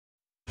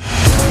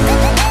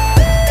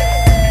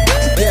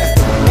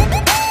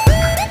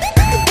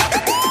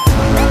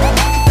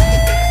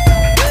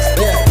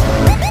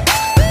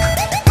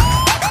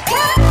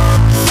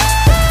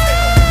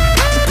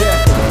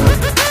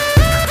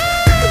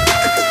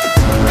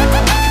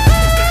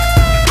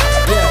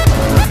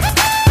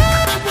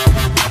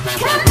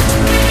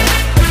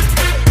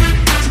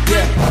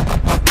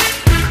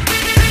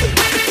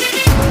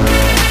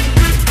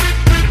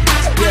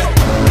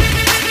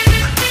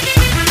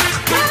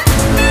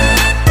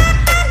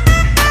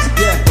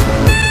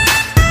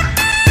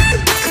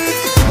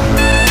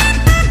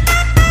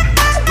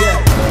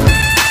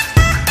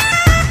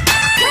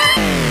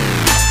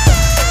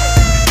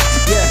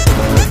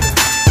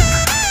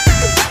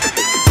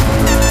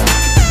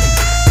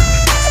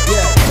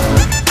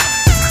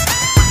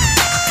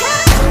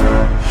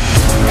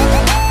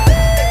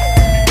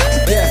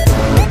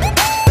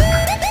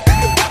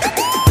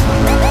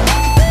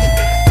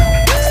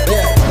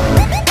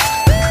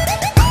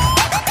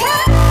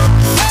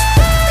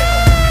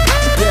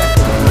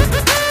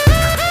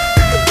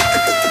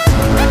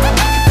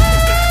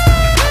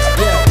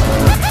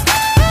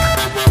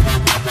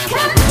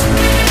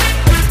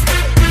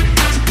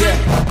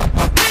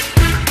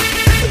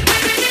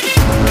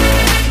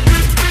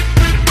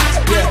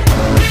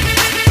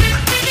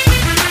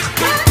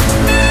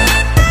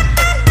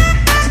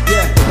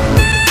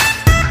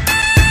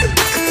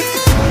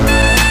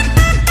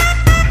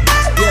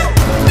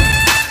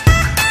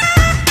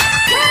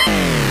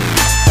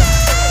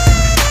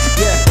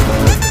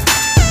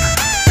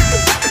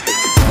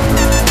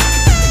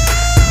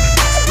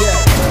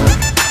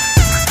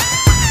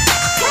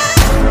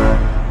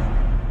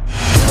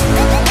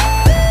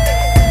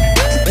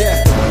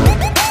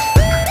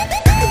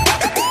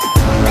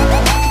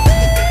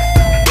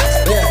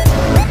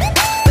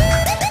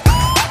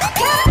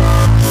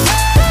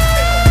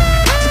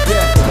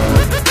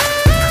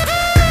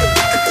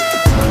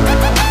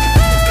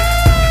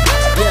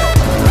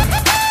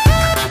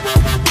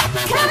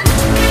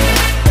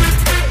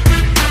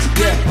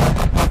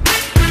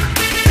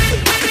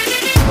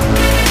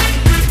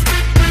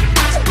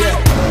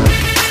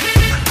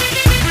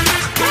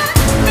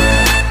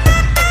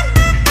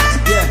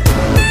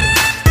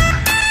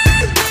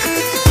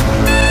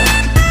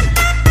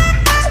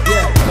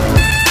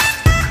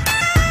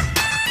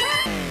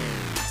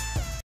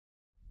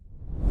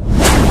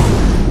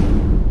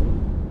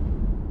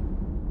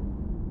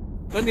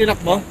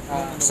Panilak mo?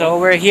 So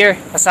we're here.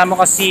 Kasama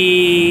ko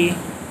si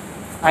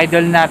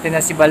idol natin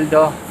na si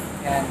Baldo.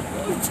 Yan.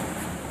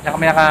 Diyan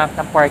kami nakahanap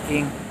ng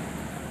parking.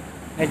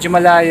 Medyo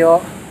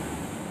malayo.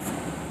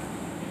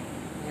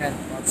 Yan.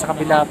 Sa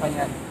kabila pa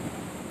yan.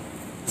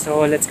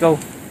 So let's go.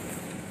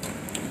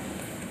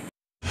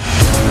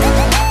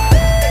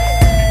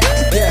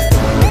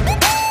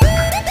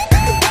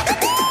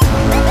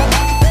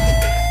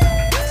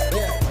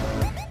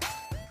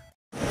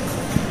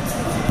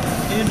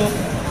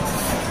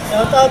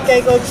 Shoutout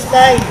kay Coach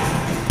Ty.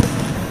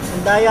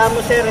 Ang daya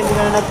mo sir, hindi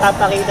na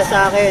nagpapakita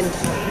sa akin.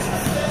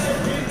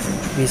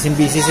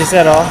 Busy si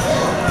sir, oh.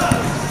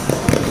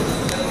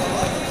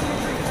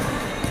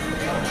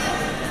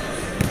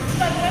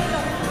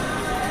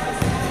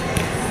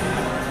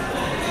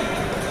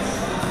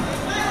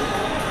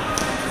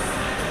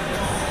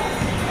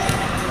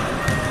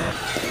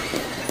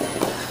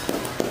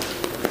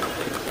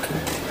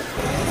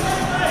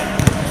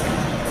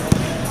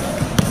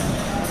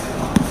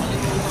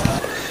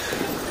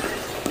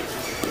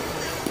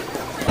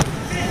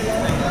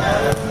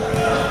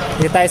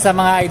 Dito tayo sa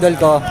mga idol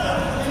ko.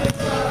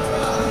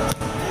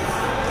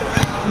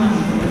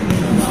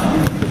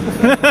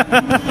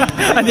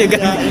 Ano,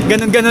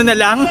 ganun na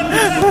lang.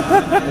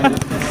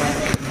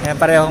 Ayan,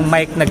 parehong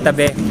mic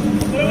nagtabi.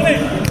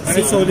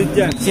 Solid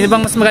yan. Sino bang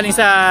mas magaling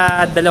sa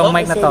dalawang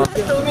mic na to?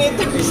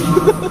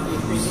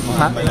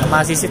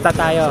 Masisita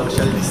tayo.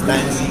 Social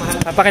distance.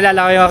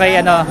 Papakilala ko yung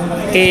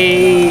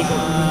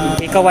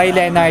kay Kawhi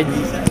Leonard.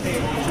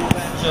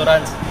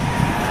 Insurance.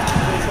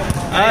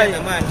 Ay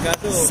naman,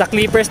 gato. Sa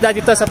Clippers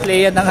dati to, sa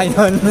playa na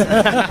ngayon.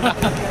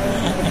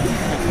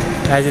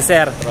 Kasi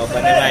sir.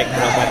 Tropa ni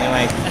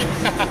Mike.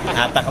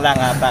 Hatak lang,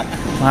 hatak.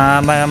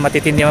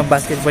 Matitindi yung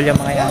basketball yung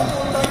mga yan.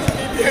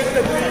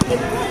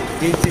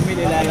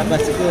 15,000 ilalabas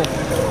ko.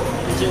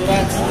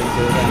 Insurance.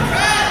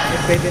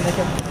 Pwede na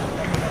siya.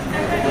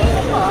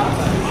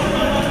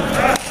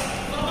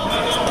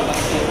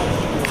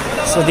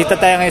 So dito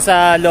tayo ngayon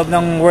sa loob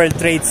ng World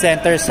Trade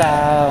Center sa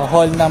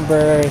hall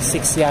number 6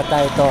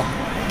 yata ito.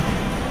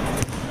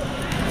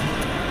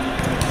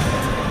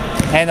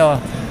 Ayan o.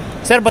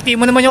 Sir, batiin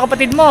mo naman yung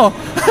kapatid mo.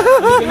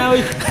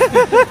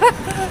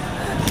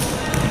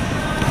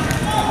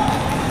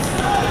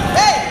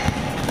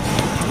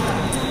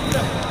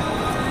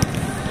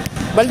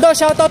 Baldo,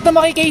 shoutout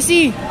naman kay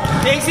Casey.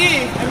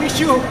 Casey, I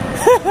miss you.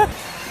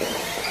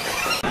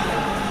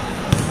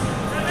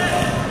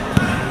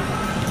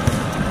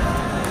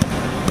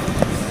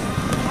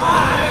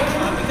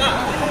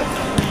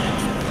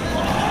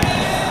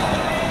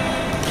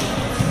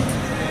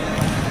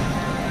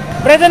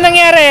 Brad, ano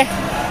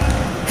nangyari?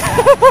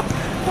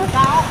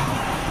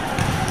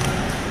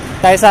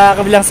 Tayo sa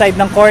kabilang side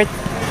ng court.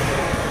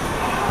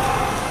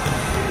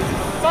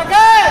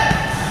 Sagad!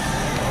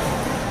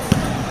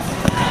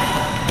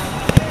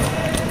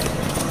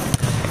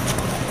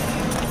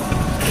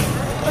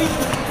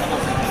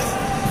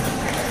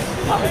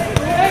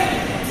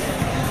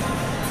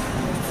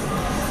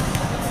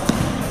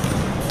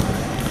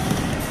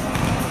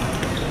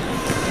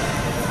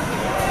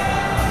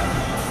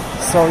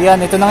 So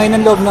yan, ito na ngayon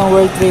ang loob ng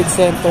World Trade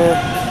Center.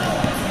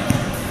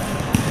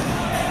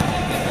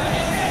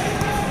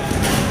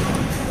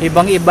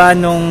 Ibang-iba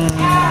nung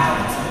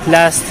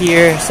last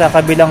year sa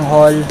kabilang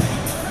hall.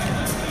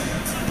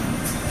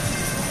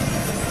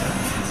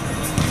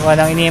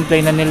 Walang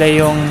ini-imply na nila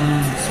yung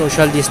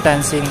social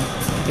distancing.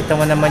 Kita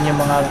mo naman yung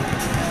mga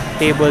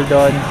table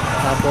doon.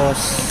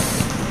 Tapos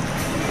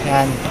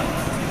yan.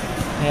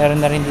 Meron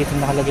na rin dito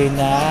nakalagay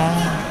na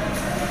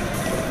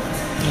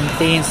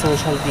maintain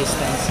social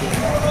distancing.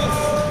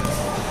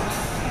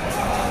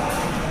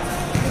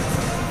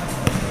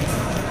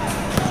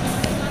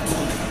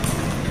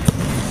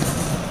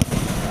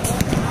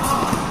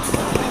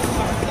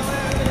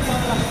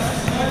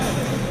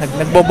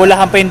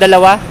 Nagbobolahan pa yung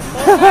dalawa.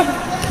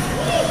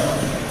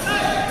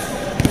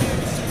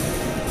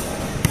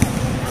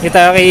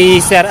 Ito kay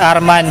Sir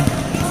Arman.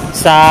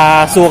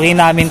 Sa suki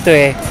namin to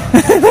eh.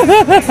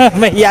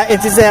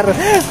 Mahiyain si Sir.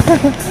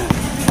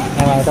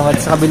 Ito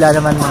sa kabila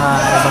naman mga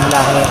ibang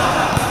lahi.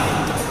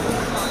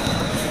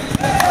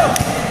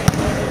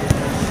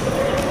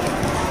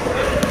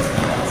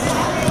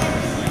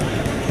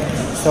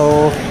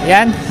 So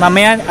yan,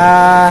 mamaya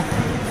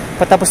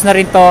patapos na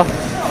rin to.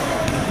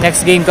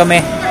 Next game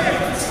kami.